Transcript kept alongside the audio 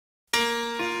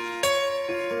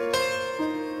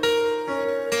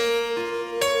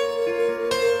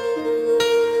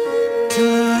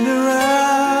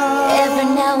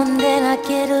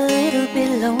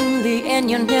and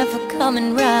you're never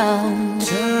coming round.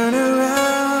 Turn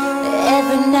around.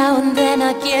 Every now and then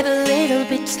I get a little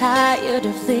bit tired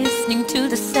of listening to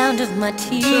the sound of my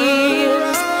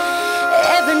tears.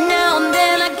 Every now and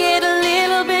then I get a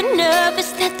little bit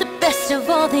nervous that the best of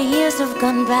all the years have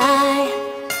gone by.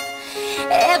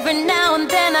 Every now and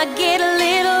then I get a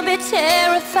little bit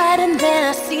terrified, and then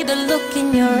I see the look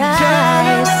in your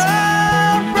eyes.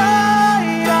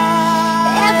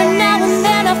 Every now and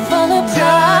then I fall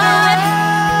apart.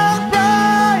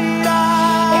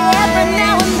 Every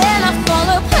now and then I fall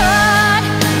apart.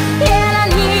 And I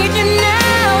need you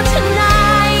now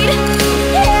tonight.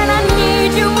 And I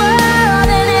need you more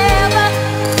than ever.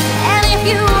 And if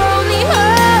you only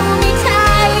hold me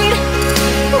tight,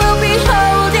 we'll be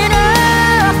holding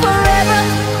up forever.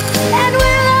 And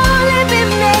we'll only be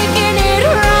making it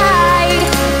right,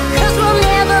 'cause we'll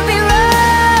never be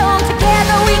wrong.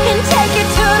 Together we can take it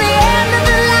to the end of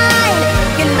the line.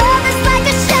 Your love is like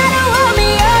a shadow on me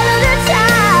all of the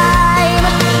time.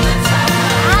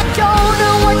 I don't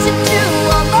know what to do,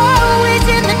 I'm always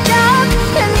in the dark.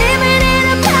 And living in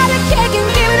a powder keg and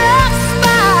giving off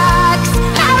sparks.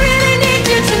 I really need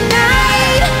you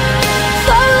tonight,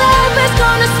 so love is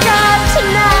gonna start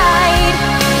tonight.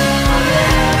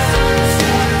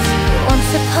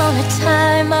 Once upon a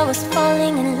time I was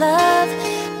falling in love,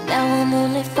 now I'm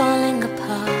only falling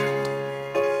apart.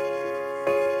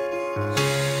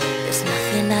 There's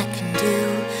nothing I can do,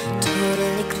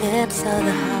 total eclipse of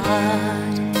the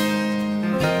heart.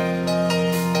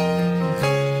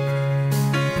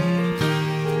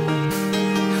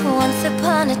 Once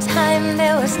upon a time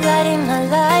there was light in my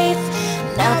life,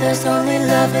 now there's only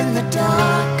love in the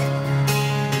dark.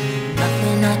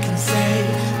 Nothing I can say,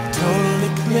 total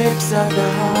eclipse of the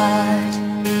heart.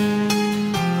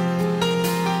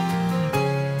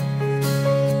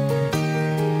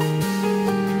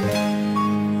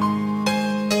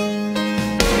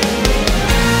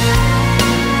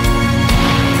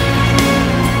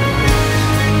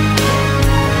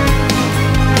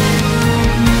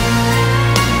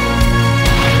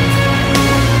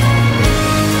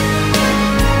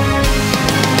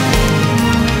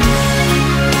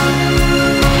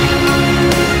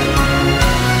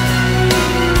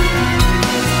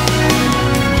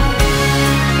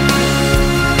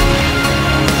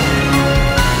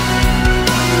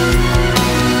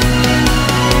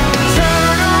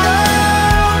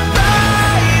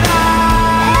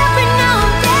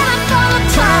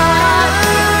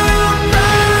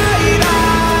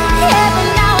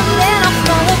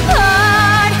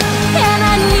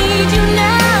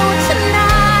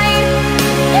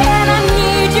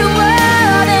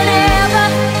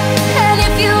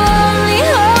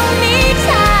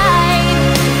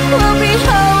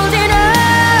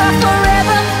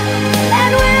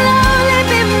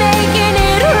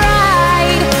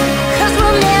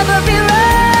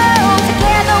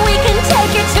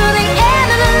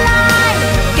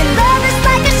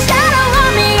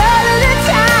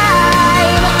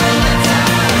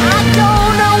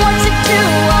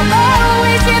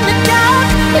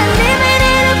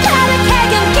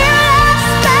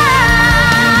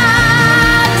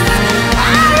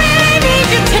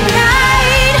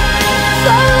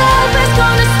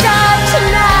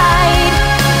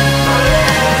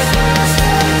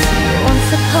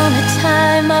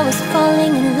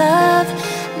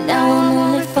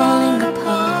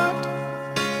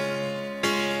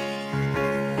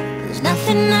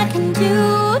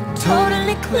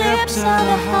 Eclipse of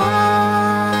the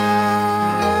heart.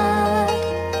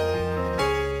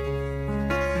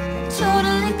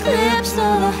 Total eclipse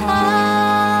of the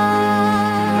heart.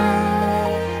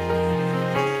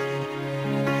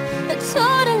 A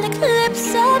total eclipse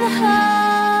of the heart.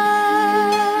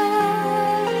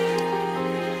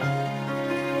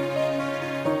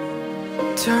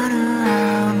 Turn around.